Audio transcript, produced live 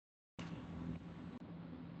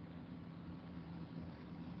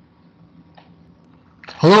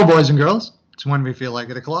Hello, boys and girls. It's when we feel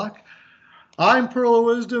like it o'clock. I'm Pearl of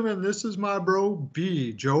Wisdom, and this is my bro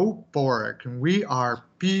B, Joe Boric, and we are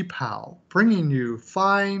B Pal, bringing you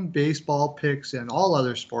fine baseball picks and all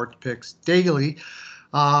other sports picks daily.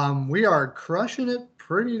 We are crushing it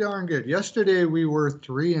pretty darn good. Yesterday we were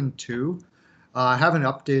 3-2. I haven't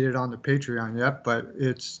updated on the Patreon yet, but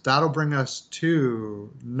that'll bring us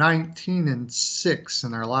to 19-6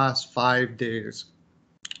 in our last 5 days.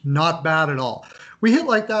 Not bad at all. We hit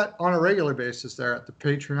like that on a regular basis there at the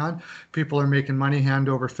Patreon. People are making money hand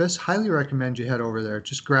over fist. Highly recommend you head over there.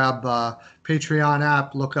 Just grab Patreon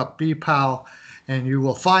app, look up BPOW, and you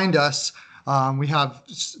will find us. We have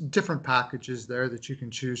different packages there that you can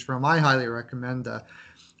choose from. I highly recommend the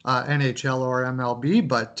NHL or MLB,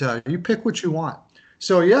 but you pick what you want.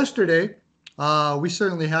 So yesterday, we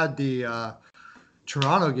certainly had the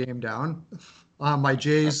Toronto game down. My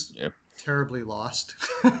Jays terribly lost.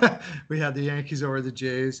 We had the Yankees over the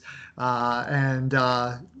Jays,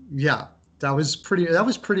 yeah, that was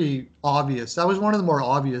pretty obvious. That was one of the more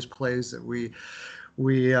obvious plays that we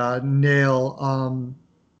nail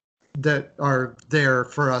that are there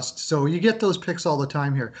for us. So you get those picks all the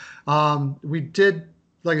time here. We did,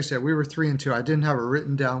 like I said, we were 3-2. I didn't have it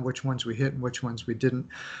written down which ones we hit and which ones we didn't.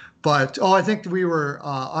 But, I think we were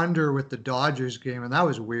under with the Dodgers game, and that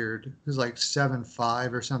was weird. It was like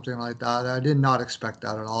 7-5 or something like that. I did not expect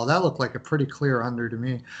that at all. That looked like a pretty clear under to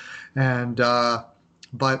me. And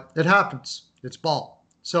but it happens. It's ball.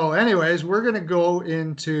 So anyways, we're going to go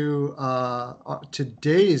into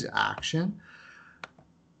today's action.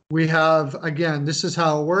 We have, again, this is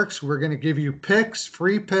how it works. We're going to give you picks,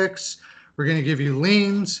 free picks. We're going to give you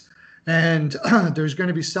leans. And there's going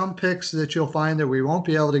to be some picks that you'll find that we won't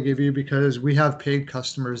be able to give you because we have paid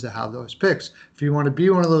customers that have those picks. If you want to be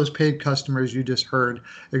one of those paid customers, you just heard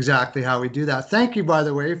exactly how we do that. Thank you, by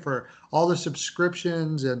the way, for all the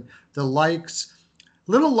subscriptions and the likes.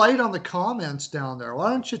 Little light on the comments down there. Why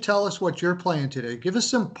don't you tell us what you're playing today? Give us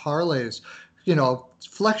some parlays.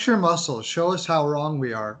 Flex your muscles. Show us how wrong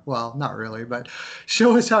we are. Well, not really, but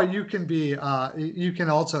show us how you can be. You can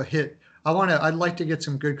also hit. I'd like to get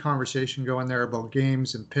some good conversation going there about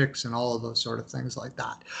games and picks and all of those sort of things like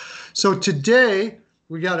that. So today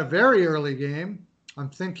we got a very early game.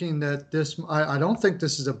 I'm thinking that I don't think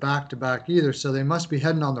this is a back-to-back either, so they must be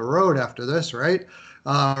heading on the road after this, right?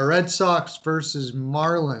 Red Sox versus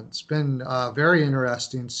Marlins. Been a very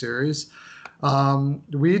interesting series.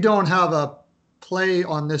 We don't have a play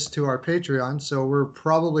on this to our Patreon, so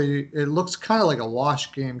it looks kind of like a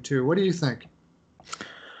wash game too. What do you think?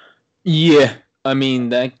 Yeah, I mean,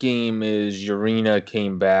 that game is Urena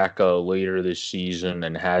came back later this season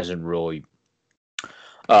and hasn't really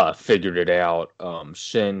figured it out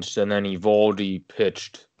since. And then Evaldi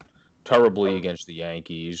pitched terribly against the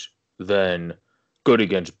Yankees, then good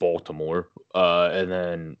against Baltimore, and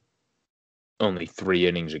then only 3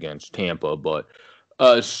 innings against Tampa. But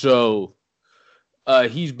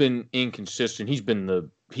he's been inconsistent. He's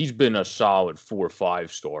been a solid 4 or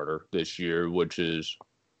 5 starter this year, which is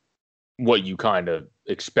what you kind of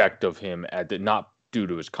expect of him not due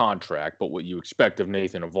to his contract, but what you expect of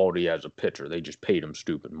Nathan Eovaldi as a pitcher. They just paid him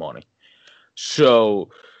stupid money.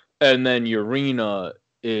 So, and then Urena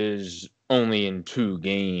is only in 2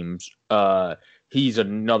 games. He's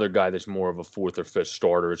another guy that's more of a 4th or 5th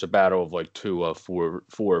starter. It's a battle of like 4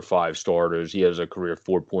 or 5 starters. He has a career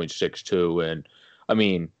 4.62, and I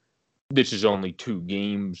mean, this is only 2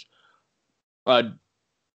 games.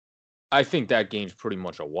 I think that game's pretty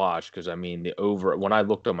much a wash because, I mean, the over, when I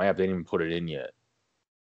looked on my app, they didn't even put it in yet.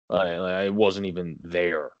 It wasn't even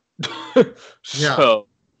there. So,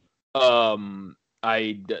 I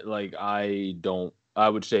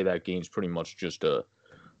would say that game's pretty much just a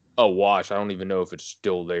wash. I don't even know if it's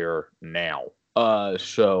still there now.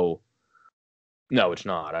 So, no, it's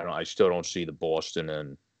not. I still don't see the Boston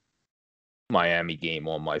and Miami game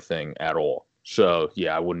on my thing at all. So,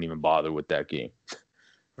 yeah, I wouldn't even bother with that game.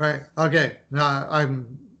 Right. Okay. No,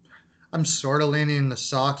 I'm sort of leaning the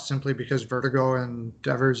Sox simply because Vertigo and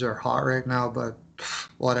Devers are hot right now, but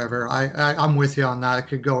whatever. I'm with you on that. It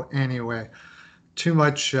could go anyway. Too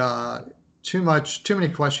many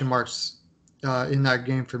question marks in that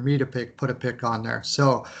game for me to put a pick on there.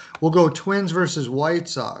 So we'll go Twins versus White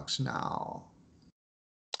Sox now.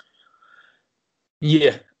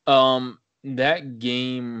 Yeah. That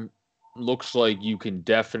game looks like you can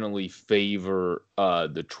definitely favor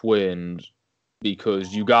the Twins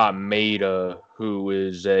because you got Maeda, who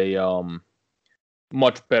is a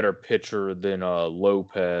much better pitcher than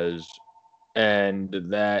Lopez, and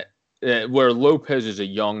that where Lopez is a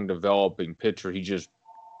young developing pitcher, he just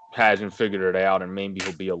hasn't figured it out, and maybe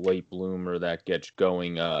he'll be a late bloomer that gets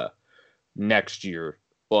going next year.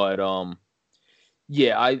 But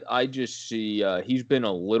yeah, I just see he's been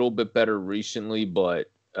a little bit better recently,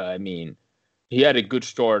 but I mean, he had a good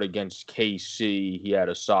start against KC. He had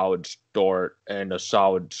a solid start and a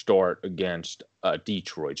solid start against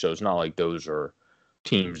Detroit. So it's not like those are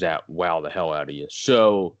teams that wow the hell out of you.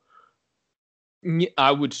 So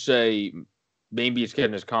I would say maybe it's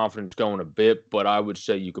getting his confidence going a bit, but I would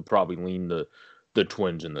say you could probably lean the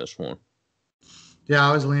Twins in this one. Yeah,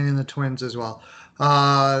 I was leaning the Twins as well.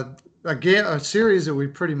 Again, a series that we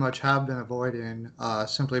pretty much have been avoiding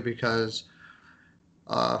simply because,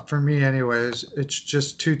 for me, anyways, it's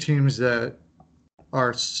just two teams that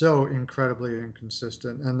are so incredibly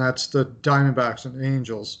inconsistent, and that's the Diamondbacks and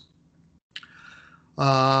Angels.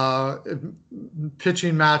 Uh,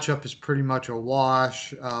 Pitching matchup is pretty much a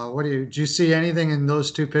wash. Do you see anything in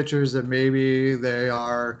those two pitchers that maybe they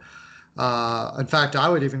are? In fact, I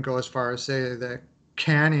would even go as far as say that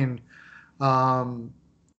Canning um,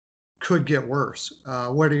 could get worse.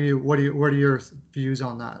 What are your views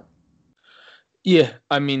on that? Yeah,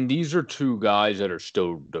 I mean, these are two guys that are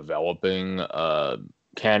still developing.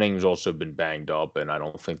 Canning's also been banged up, and I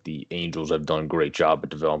don't think the Angels have done a great job at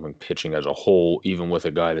developing pitching as a whole, even with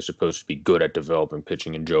a guy that's supposed to be good at developing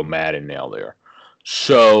pitching in Joe Madden now there.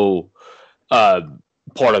 So uh,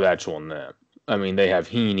 part of that's on them. I mean, they have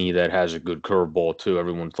Heaney that has a good curveball too.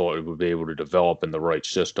 Everyone thought it would be able to develop in the right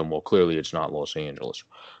system. Well, clearly it's not Los Angeles,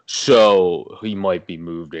 so he might be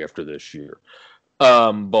moved after this year.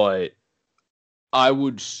 But I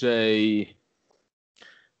would say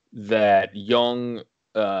that Young,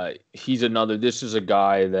 he's another. This is a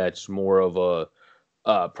guy that's more of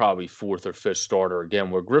a probably fourth or fifth starter again.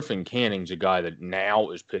 Where Griffin Canning's a guy that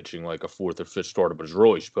now is pitching like a fourth or fifth starter, but is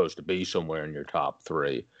really supposed to be somewhere in your top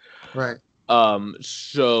three. Right.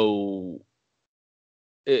 So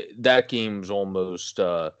that game's almost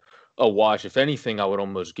a wash. If anything, I would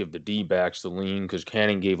almost give the D-backs the lean because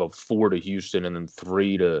Canning gave up 4 to Houston and then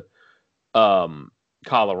 3 to um,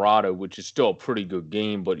 Colorado, which is still a pretty good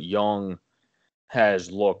game, but Young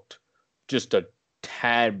has looked just a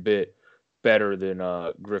tad bit better than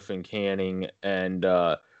Griffin Canning. And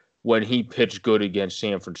when he pitched good against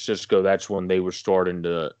San Francisco, that's when they were starting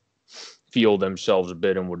to feel themselves a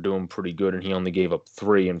bit and were doing pretty good. And he only gave up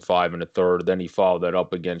 3 and 5 and a third. Then he followed that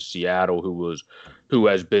up against Seattle, who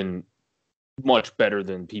has been much better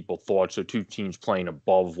than people thought. So two teams playing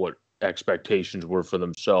above what expectations were for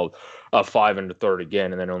themselves. 5 and a third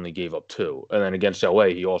again, and then only gave up 2. And then against LA,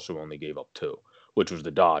 he also only gave up 2, which was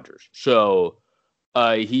the Dodgers. So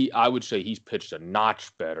I would say he's pitched a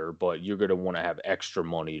notch better, but you're going to want to have extra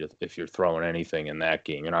money if you're throwing anything in that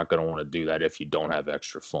game. You're not going to want to do that if you don't have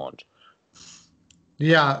extra funds.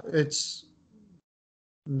 Yeah, it's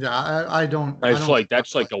yeah. I It's don't. like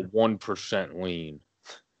that's like a 1% lean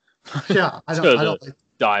Yeah, to I the don't like.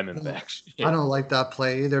 Diamondbacks. I Yeah. don't like that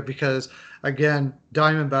play either because again,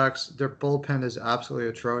 Diamondbacks, their bullpen is absolutely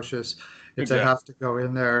atrocious. If they Exactly. have to go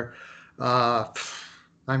in there, uh,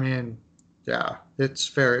 I mean, yeah, that's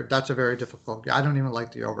a very difficult. I don't even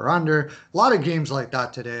like the over under. A lot of games like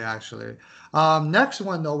that today, actually. Next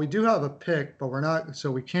one though, we do have a pick, but we're not, so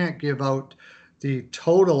we can't give out the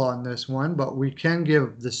total on this one, but we can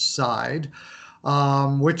give the side,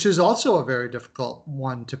 which is also a very difficult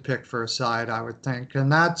one to pick for a side, I would think.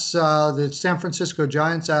 And that's the San Francisco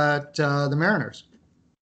Giants at the Mariners.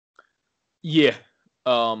 Yeah.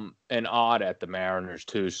 And odd at the Mariners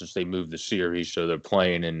too, since they moved the series, so they're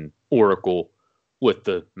playing in Oracle with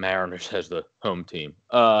the Mariners as the home team.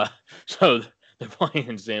 So they're playing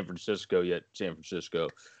in San Francisco, yet San Francisco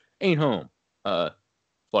ain't home.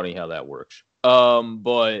 Funny how that works.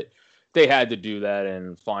 But they had to do that,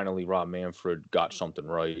 and finally Rob Manfred got something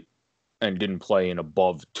right and didn't play in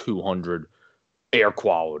above 200 air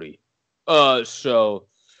quality. So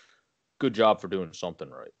good job for doing something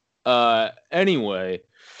right. Anyway,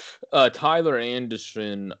 Tyler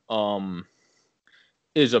Anderson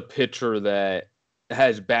is a pitcher that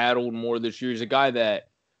has battled more this year. He's a guy that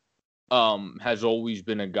has always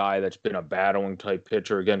been a guy that's been a battling type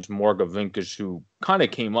pitcher against Morgavinkus, who kind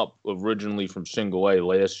of came up originally from Single A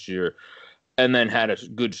last year and then had a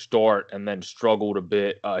good start and then struggled a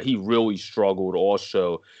bit. He really struggled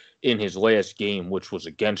also in his last game, which was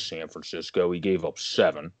against San Francisco. He gave up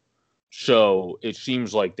 7. So it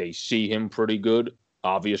seems like they see him pretty good,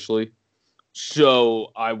 obviously.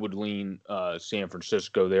 So I would lean San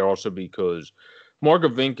Francisco there also because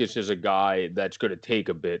Margovinkus is a guy that's going to take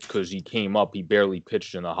a bit because he came up, he barely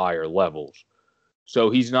pitched in the higher levels.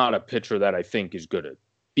 So he's not a pitcher that I think is going to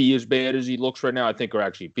be as bad as he looks right now. I think or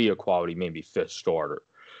actually be a quality, maybe 5th starter.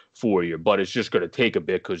 for you, but it's just going to take a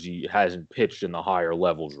bit because he hasn't pitched in the higher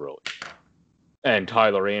levels really. And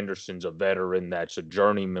Tyler Anderson's a veteran that's a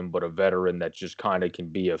journeyman, but a veteran that just kind of can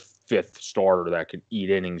be a fifth starter that can eat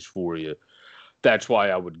innings for you. That's why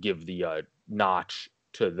I would give the notch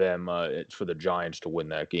to them for the Giants to win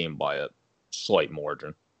that game by a slight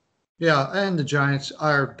margin. Yeah, and the Giants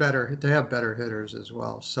are better. They have better hitters as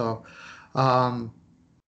well. So,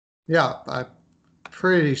 yeah,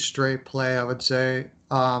 pretty straight play, I would say.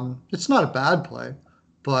 It's not a bad play,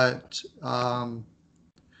 but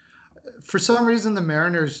for some reason the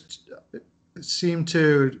Mariners seem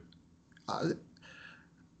to.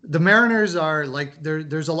 The Mariners are like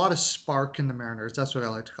there's a lot of spark in the Mariners. That's what I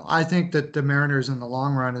like to call. I think that the Mariners in the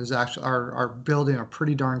long run is actually are building a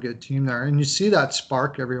pretty darn good team there, and you see that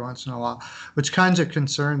spark every once in a while, which kind of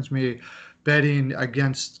concerns me betting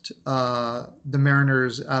against the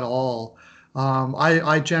Mariners at all.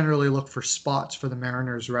 I generally look for spots for the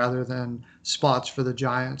Mariners rather than spots for the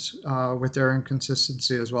Giants with their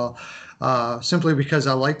inconsistency as well, simply because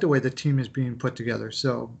I like the way the team is being put together.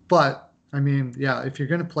 So, but I mean, yeah, if you're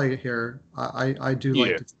going to play it here, I do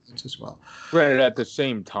like the Giants as well. Granted, at the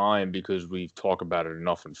same time, because we've talked about it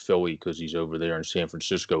enough in Philly, because he's over there in San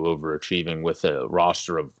Francisco overachieving with a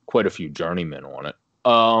roster of quite a few journeymen on it.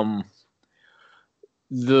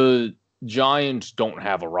 The Giants don't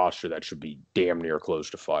have a roster that should be damn near close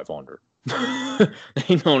to 500.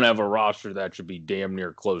 They don't have a roster that should be damn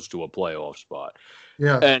near close to a playoff spot.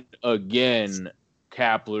 Yeah. And again,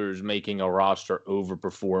 Kapler's making a roster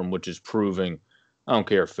overperform, which is proving, I don't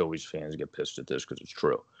care if Phillies fans get pissed at this because it's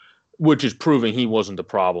true, which is proving he wasn't the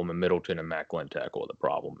problem in Middleton and Matt Glentak or the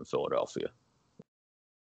problem in Philadelphia.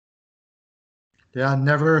 Yeah,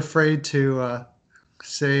 never afraid to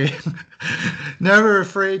say, never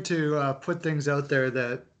afraid to put things out there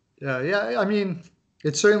that, yeah, I mean,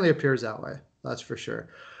 it certainly appears that way. That's for sure.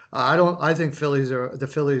 I think the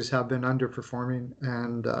Phillies have been underperforming,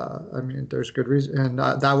 and I mean, there's good reason, and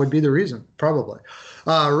that would be the reason, probably.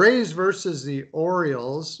 Rays versus the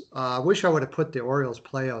Orioles. I wish I would have put the Orioles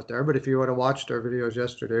play out there, but if you would have watched our videos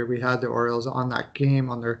yesterday, we had the Orioles on that game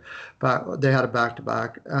on their back. They had a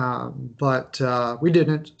back-to-back, but we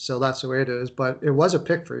didn't, so that's the way it is. But it was a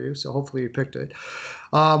pick for you, so hopefully you picked it.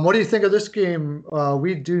 What do you think of this game?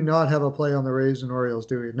 We do not have a play on the Rays and Orioles,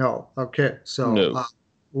 do we? No. Okay, so. No.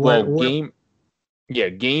 Game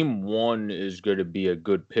one is going to be a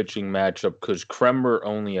good pitching matchup because Kremer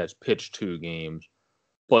only has pitched 2 games,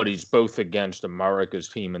 but he's both against America's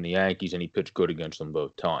team and the Yankees, and he pitched good against them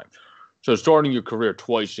both times. So starting your career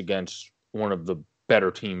twice against one of the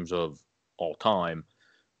better teams of all time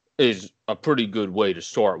is a pretty good way to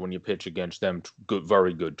start when you pitch against them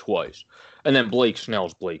very good twice. And then Blake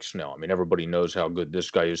Snell's Blake Snell. I mean, everybody knows how good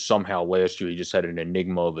this guy is. Somehow last year he just had an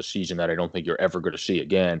enigma of a season that I don't think you're ever going to see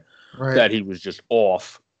again, that he was just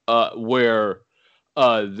off. Where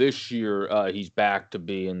this year he's back to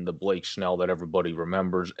being the Blake Snell that everybody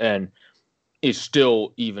remembers and is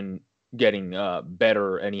still even getting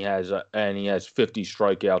better, and he has 50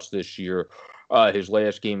 strikeouts this year. His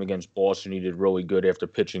last game against Boston, he did really good after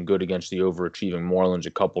pitching good against the overachieving Marlins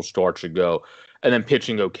a couple starts ago, and then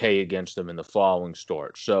pitching okay against them in the following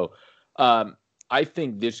start. So I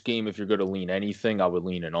think this game, if you're going to lean anything, I would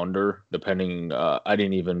lean an under, depending. I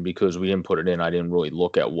didn't even, because we didn't put it in, I didn't really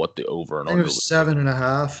look at what the over and under was.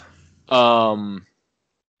 7.5.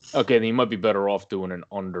 Okay, then you might be better off doing an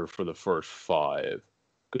under for the first 5,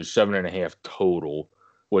 because 7.5 total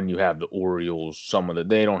when you have the Orioles,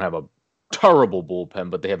 they don't have a terrible bullpen,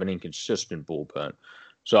 but they have an inconsistent bullpen.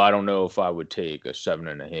 So I don't know if I would take a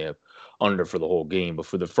 7.5 under for the whole game. But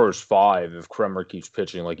for the first 5, if Kremer keeps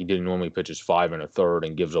pitching like he didn't normally, pitches 5 1/3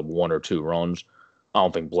 and gives up 1 or 2 runs, I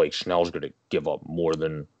don't think Blake Snell's going to give up more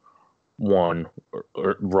than 1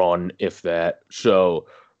 or run, if that. So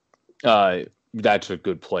that's a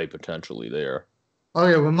good play potentially there. Oh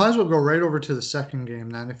yeah, we might as well go right over to the second game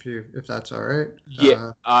then, if that's all right.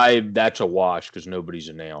 Yeah, that's a wash because nobody's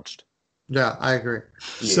announced. Yeah, I agree.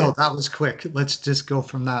 Yeah. So that was quick. Let's just go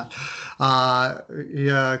from that.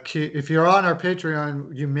 Yeah, if you're on our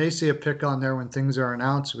Patreon, you may see a pick on there when things are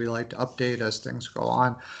announced. We like to update as things go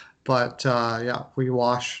on. But yeah, we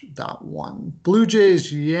wash that one. Blue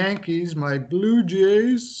Jays, Yankees, my Blue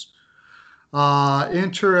Jays. A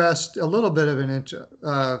little bit of an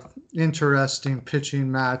interesting pitching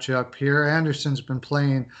matchup here. Anderson's been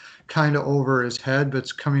playing kind of over his head, but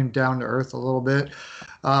it's coming down to earth a little bit.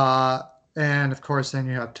 And of course, then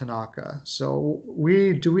you have Tanaka. So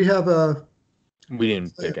we didn't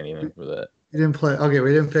pick anything for that. We didn't play. Okay,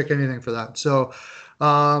 we didn't pick anything for that. So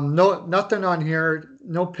nothing on here.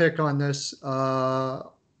 No pick on this.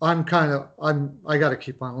 I got to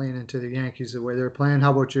keep on leaning to the Yankees the way they're playing.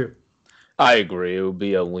 How about you? I agree. It would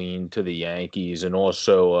be a lean to the Yankees. And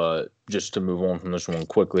also, just to move on from this one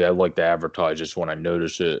quickly, I like to advertise this when I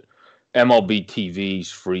notice it. MLB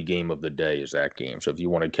TV's free game of the day is that game. So if you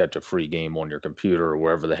want to catch a free game on your computer or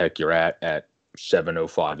wherever the heck you're at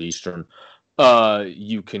 7:05 Eastern,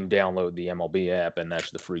 you can download the MLB app, and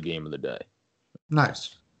that's the free game of the day.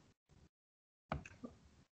 Nice.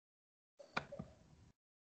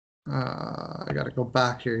 I got to go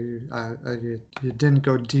back here. You didn't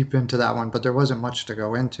go deep into that one, but there wasn't much to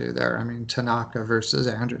go into there. I mean, Tanaka versus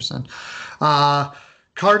Anderson.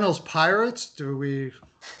 Cardinals Pirates.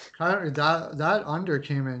 That under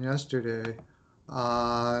came in yesterday.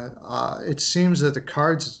 It seems that the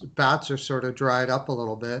Cards bats are sort of dried up a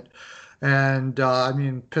little bit, and I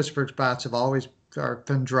mean Pittsburgh's bats have always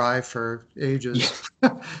been dry for ages.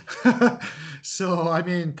 Yeah. So I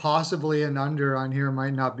mean, possibly an under on here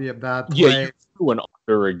might not be a bad play. Yeah, you threw an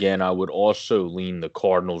under again. I would also lean the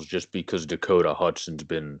Cardinals just because Dakota Hudson's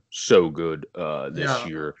been so good this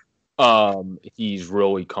year. He's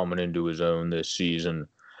really coming into his own this season.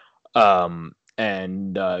 And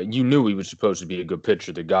you knew he was supposed to be a good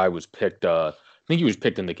pitcher. The guy was picked. I think he was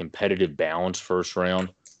picked in the competitive balance first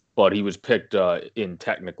round, but he was picked in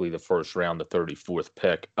technically the first round, the 34th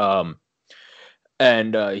pick.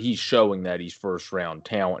 And he's showing that he's first round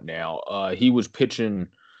talent now. He was pitching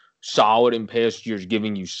solid in past years,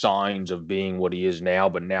 giving you signs of being what he is now,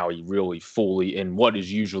 but now he really fully, in what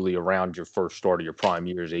is usually around your first start of your prime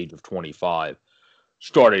years, age of 25,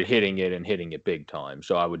 started hitting it big time.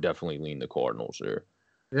 So I would definitely lean the Cardinals there.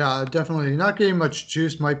 Yeah, definitely. Not getting much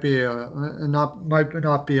juice might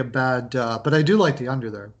not be a bad, but I do like the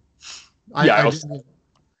under there. Yeah.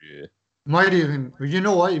 Might even, you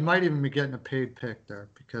know what? You might even be getting a paid pick there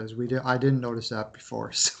because I didn't notice that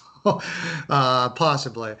before. So,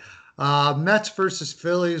 possibly. Mets versus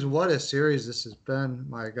Phillies. What a series this has been.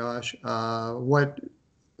 My gosh.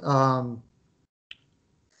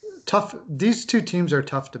 Tough. These two teams are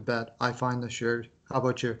tough to bet, I find this year. How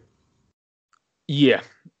about you? Yeah.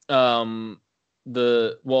 The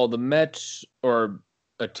Mets are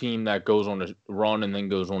a team that goes on a run and then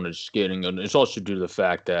goes on a skidding, and it's also due to the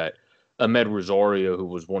fact that Ahmed Rosario, who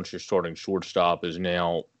was once your starting shortstop, is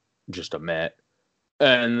now just a Met,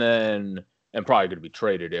 and probably going to be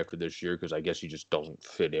traded after this year because I guess he just doesn't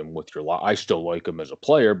fit in with your lot. I still like him as a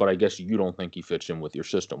player, but I guess you don't think he fits in with your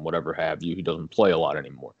system, whatever have you. He doesn't play a lot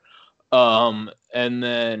anymore. And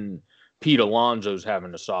then Pete Alonso's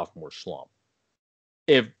having a sophomore slump.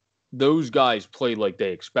 If those guys played like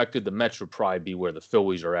they expected, the Mets would probably be where the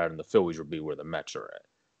Phillies are at, and the Phillies would be where the Mets are at.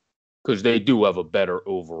 Because they do have a better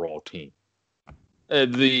overall team.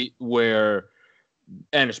 And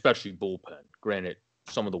especially bullpen. Granted,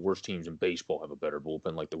 some of the worst teams in baseball have a better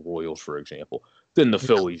bullpen, like the Royals, for example, than the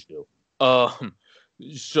Phillies do.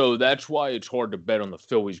 So that's why it's hard to bet on the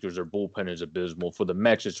Phillies because their bullpen is abysmal. For the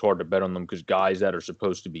Mets, it's hard to bet on them because guys that are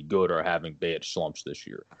supposed to be good are having bad slumps this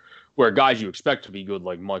year. Where guys you expect to be good,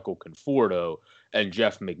 like Michael Conforto and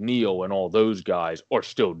Jeff McNeil and all those guys, are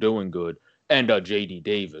still doing good, and J.D.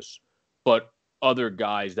 Davis. But other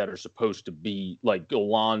guys that are supposed to be, like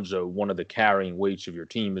Alonso, one of the carrying weights of your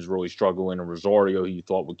team, is really struggling. And Rosario, who you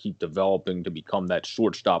thought would keep developing to become that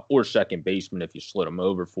shortstop or second baseman if you slid him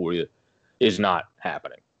over for you, is not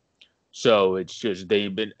happening. So it's just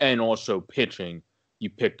and also pitching you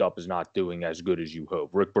picked up is not doing as good as you hope.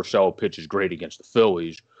 Rick Porcello pitches great against the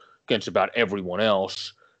Phillies. Against about everyone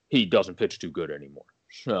else, he doesn't pitch too good anymore.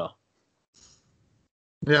 So,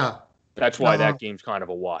 yeah, that's why that game's kind of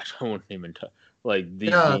a wash. I wouldn't even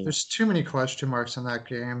games. There's too many question marks in that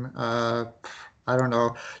game. I don't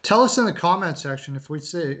know. Tell us in the comment section if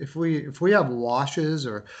we have washes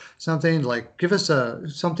or something. Like, give us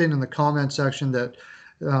something in the comment section that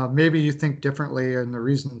maybe you think differently and the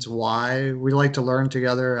reasons why. We like to learn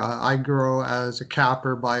together. I grow as a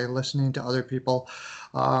capper by listening to other people.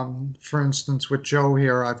 For instance, with Joe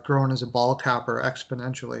here, I've grown as a ball capper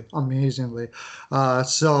exponentially, amazingly.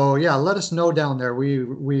 So yeah, let us know down there. We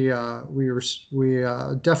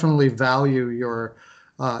definitely value your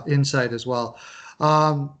insight as well.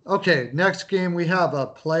 Okay, next game we have a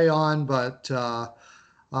play on, but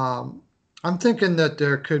I'm thinking that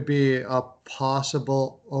there could be a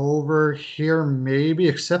possible over here, maybe,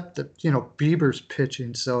 except that Bieber's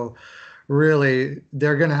pitching, so really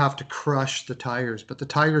they're going to have to crush the Tigers, but the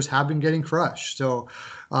Tigers have been getting crushed. So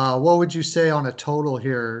what would you say on a total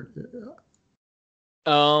here?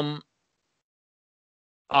 I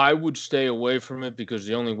would stay away from it because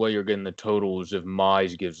the only way you're getting the total is if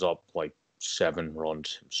Mize gives up like 7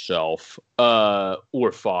 runs himself,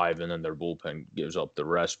 or 5, and then their bullpen gives up the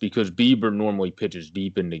rest because Bieber normally pitches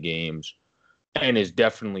deep into games and is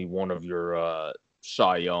definitely one of your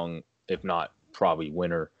Cy Young, if not probably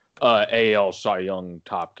winner, AL Cy Young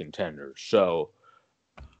top contenders. So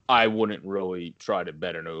I wouldn't really try to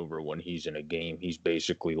bet an over when he's in a game. He's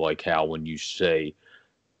basically like how when you say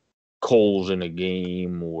Cole's in a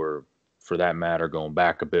game, or for that matter, going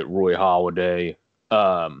back a bit, Roy Halladay,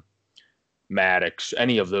 Maddox,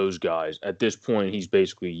 any of those guys. At this point, he's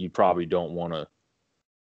basically, you probably don't want to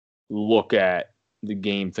look at the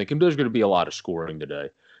game thinking there's going to be a lot of scoring today.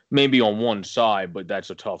 Maybe on one side, but that's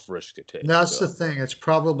a tough risk to take. That's the thing. It's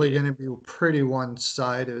probably going to be pretty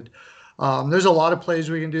one-sided. There's a lot of plays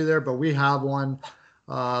we can do there, but we have one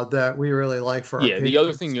that we really like for our Yeah, the other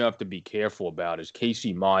Patriots. thing you have to be careful about is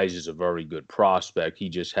Casey Mize is a very good prospect. He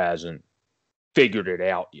just hasn't figured it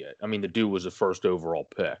out yet. I mean, the dude was the first overall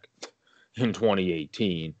pick in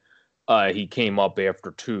 2018. He came up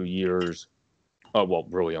after 2 years. Well,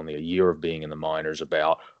 really only a year of being in the minors,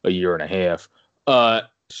 about a year and a half.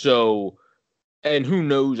 So, and who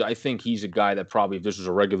knows? I think he's a guy that probably, if this was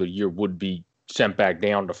a regular year, would be sent back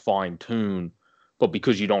down to fine tune. But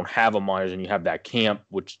because you don't have a minors and you have that camp,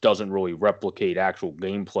 which doesn't really replicate actual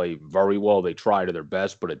gameplay very well, they try to their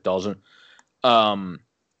best, but it doesn't.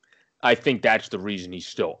 I think that's the reason he's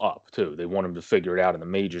still up too. They want him to figure it out in the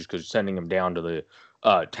majors because sending him down to the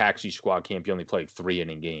taxi squad camp, he only played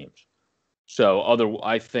 3-inning games. So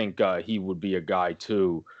I think he would be a guy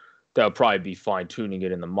too that would probably be fine tuning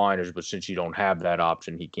it in the minors. But since you don't have that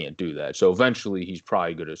option, he can't do that. So eventually, he's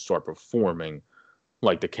probably going to start performing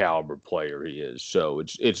like the caliber player he is. So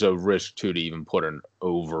it's a risk too to even put an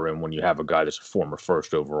over in when you have a guy that's a former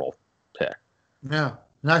first overall pick. Yeah.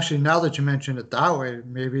 And actually, now that you mention it that way,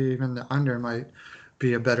 maybe even the under might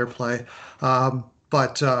be a better play.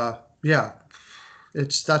 But yeah,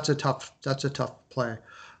 that's a tough play.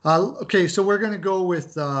 Okay, so we're going to go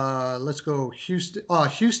with let's go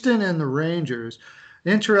Houston and the Rangers.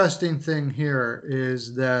 Interesting thing here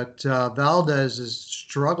is that Valdez has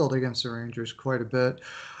struggled against the Rangers quite a bit.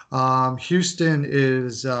 Houston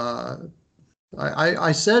is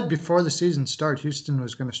I said before the season started, Houston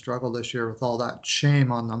was going to struggle this year with all that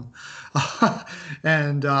shame on them.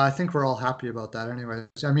 And I think we're all happy about that anyways.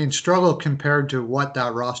 I mean, struggle compared to what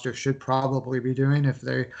that roster should probably be doing if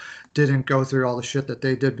they didn't go through all the shit that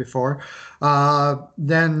they did before.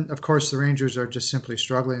 Then, of course, the Rangers are just simply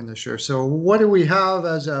struggling this year. So what do we have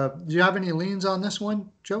do you have any leans on this one,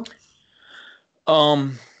 Joe?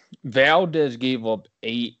 Valdez gave up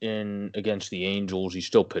 8 against the Angels. He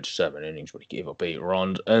still pitched 7 innings, but he gave up 8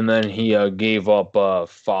 runs, and then he gave up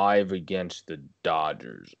 5 against the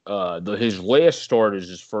Dodgers. His last start is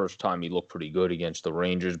his first time he looked pretty good against the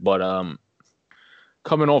Rangers, but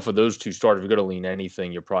coming off of those 2 starts, if you're going to lean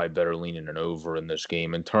anything, you're probably better leaning an over in this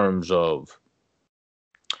game in terms of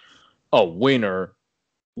a winner.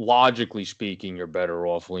 Logically speaking, you're better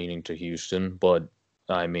off leaning to Houston, but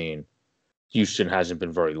I mean, Houston hasn't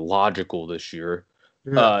been very logical this year.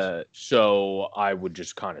 Yes. So I would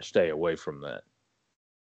just kind of stay away from that.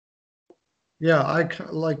 Yeah, I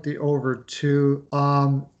like the over too.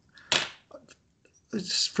 For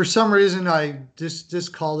some reason, I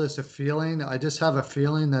just call this a feeling. I just have a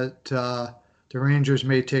feeling that the Rangers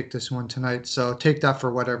may take this one tonight. So take that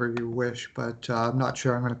for whatever you wish. But I'm not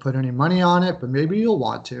sure I'm going to put any money on it, but maybe you'll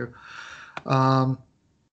want to.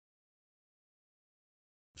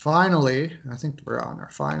 Finally, I think we're on our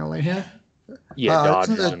finally here. Yeah,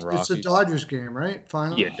 Dodgers and It's a Rockies. Dodgers game, right?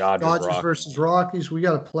 Finally, Yeah, Dodgers Rockies. versus Rockies. We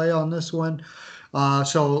got to play on this one.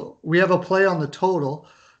 So we have a play on the total.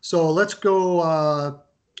 So let's go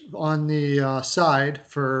on the side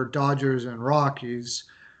for Dodgers and Rockies.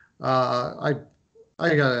 I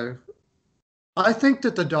I think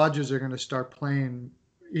that the Dodgers are going to start playing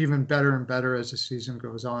even better and better as the season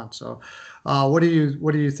goes on. So, what do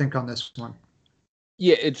you think on this one?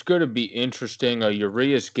 Yeah, it's going to be interesting.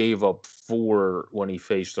 Urias gave up 4 when he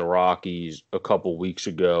faced the Rockies a couple weeks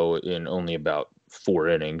ago in only about 4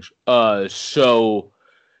 innings. So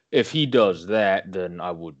if he does that, then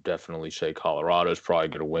I would definitely say Colorado's probably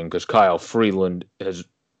going to win because Kyle Freeland has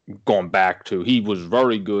gone back to, he was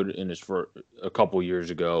very good in his first, a couple years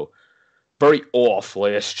ago, very off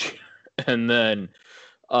last year, and then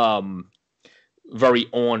very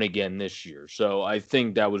on again this year. So I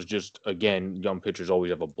think that was just, again, young pitchers always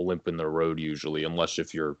have a blimp in their road usually, unless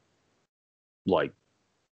if you're like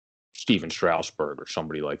Steven Strasburg or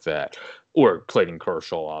somebody like that, or Clayton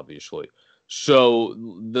Kershaw, obviously. So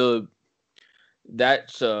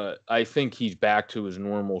that's I think he's back to his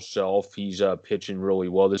normal self. He's pitching really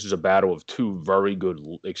well. This is a battle of two very good,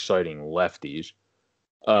 exciting lefties.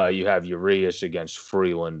 You have Urias against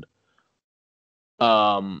Freeland.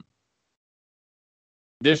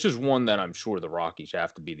 This is one that I'm sure the Rockies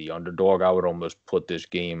have to be the underdog. I would almost put this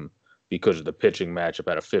game, because of the pitching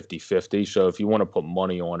matchup, at a 50-50. So if you want to put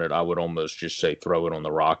money on it, I would almost just say throw it on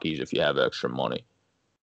the Rockies if you have extra money.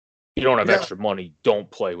 If you don't have extra money,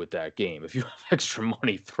 don't play with that game. If you have extra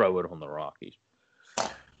money, throw it on the Rockies.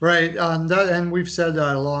 Right. And we've said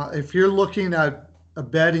that a lot. If you're looking at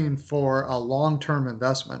betting for a long-term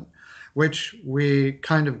investment, which we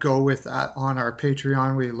kind of go with on our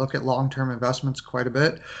Patreon, we look at long-term investments quite a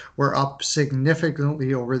bit. We're up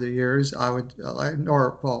significantly over the years.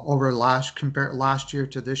 Over last year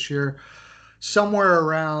to this year, somewhere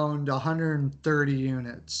around 130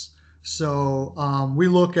 units. So we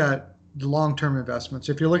look at long-term investments.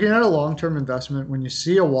 If you're looking at a long-term investment, when you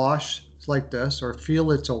see a wash like this or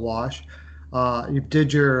feel it's a wash, you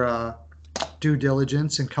did your due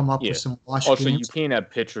diligence and come up with some wash also, games. you can't have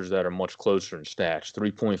pitchers that are much closer in stats.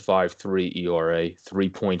 3.53 ERA,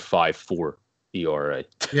 3.54 ERA.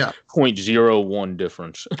 Yeah. 0.01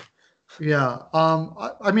 difference. Yeah.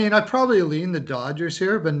 I mean, I'd probably lean the Dodgers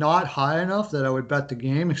here, but not high enough that I would bet the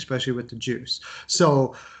game, especially with the juice.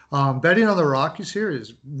 So betting on the Rockies here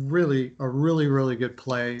is really a really good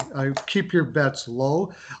play. Keep your bets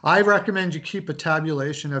low. I recommend you keep a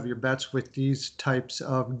tabulation of your bets with these types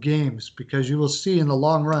of games, because you will see in the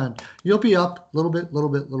long run, you'll be up a little bit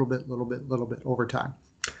over time.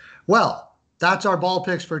 Well, that's our ball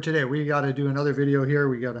picks for today. We got to do another video here.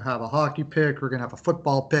 We got to have a hockey pick. We're going to have a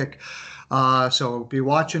football pick. So be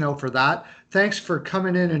watching out for that. Thanks for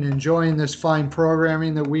coming in and enjoying this fine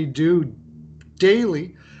programming that we do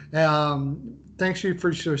daily. Thanks you for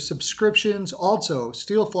your subscriptions. Also,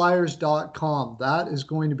 steelflyers.com. That is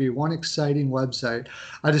going to be one exciting website.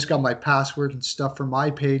 I just got my password and stuff for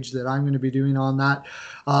my page that I'm going to be doing on that.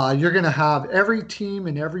 You're going to have every team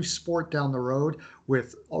and every sport down the road,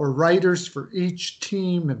 with writers for each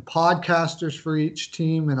team and podcasters for each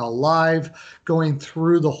team, and a live going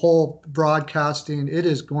through the whole broadcasting. It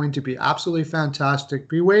is going to be absolutely fantastic.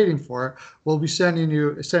 Be waiting for it. We'll be sending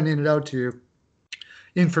it out to you,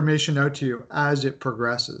 information out to you as it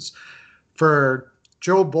progresses. For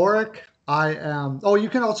Joe Boric, you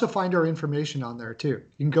can also find our information on there too.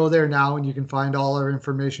 You can go there now and you can find all our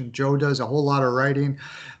information. Joe does a whole lot of writing.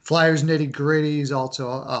 Flyers nitty gritty. He's also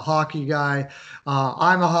a hockey guy.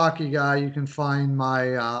 I'm a hockey guy. You can find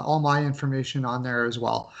all my information on there as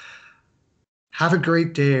well. Have a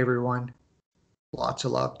great day, everyone. Lots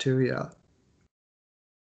of love to you.